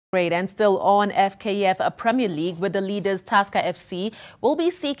Great, and still on FKF Premier League, with the leaders Tusker FC will be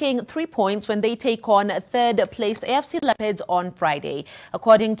seeking 3 points when they take on third-placed AFC Leopards on Friday.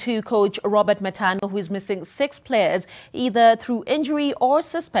 According to coach Robert Matano, who is missing 6 players either through injury or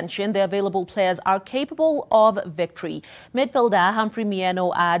suspension, the available players are capable of victory. Midfielder Humphrey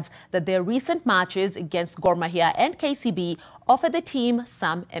Mieno adds that their recent matches against Gor Mahia and KCB offer the team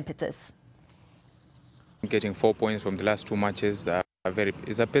some impetus. Getting 4 points from the last 2 matches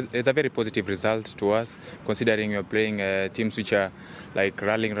it's a very positive result to us, considering we're playing teams which are like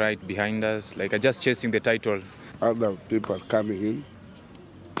rallying right behind us, like just chasing the title. Other people coming in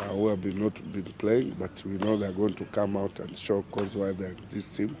who have not been playing, but we know they're going to come out and show cause why they're in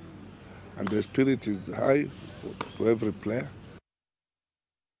this team. And the spirit is high to every player.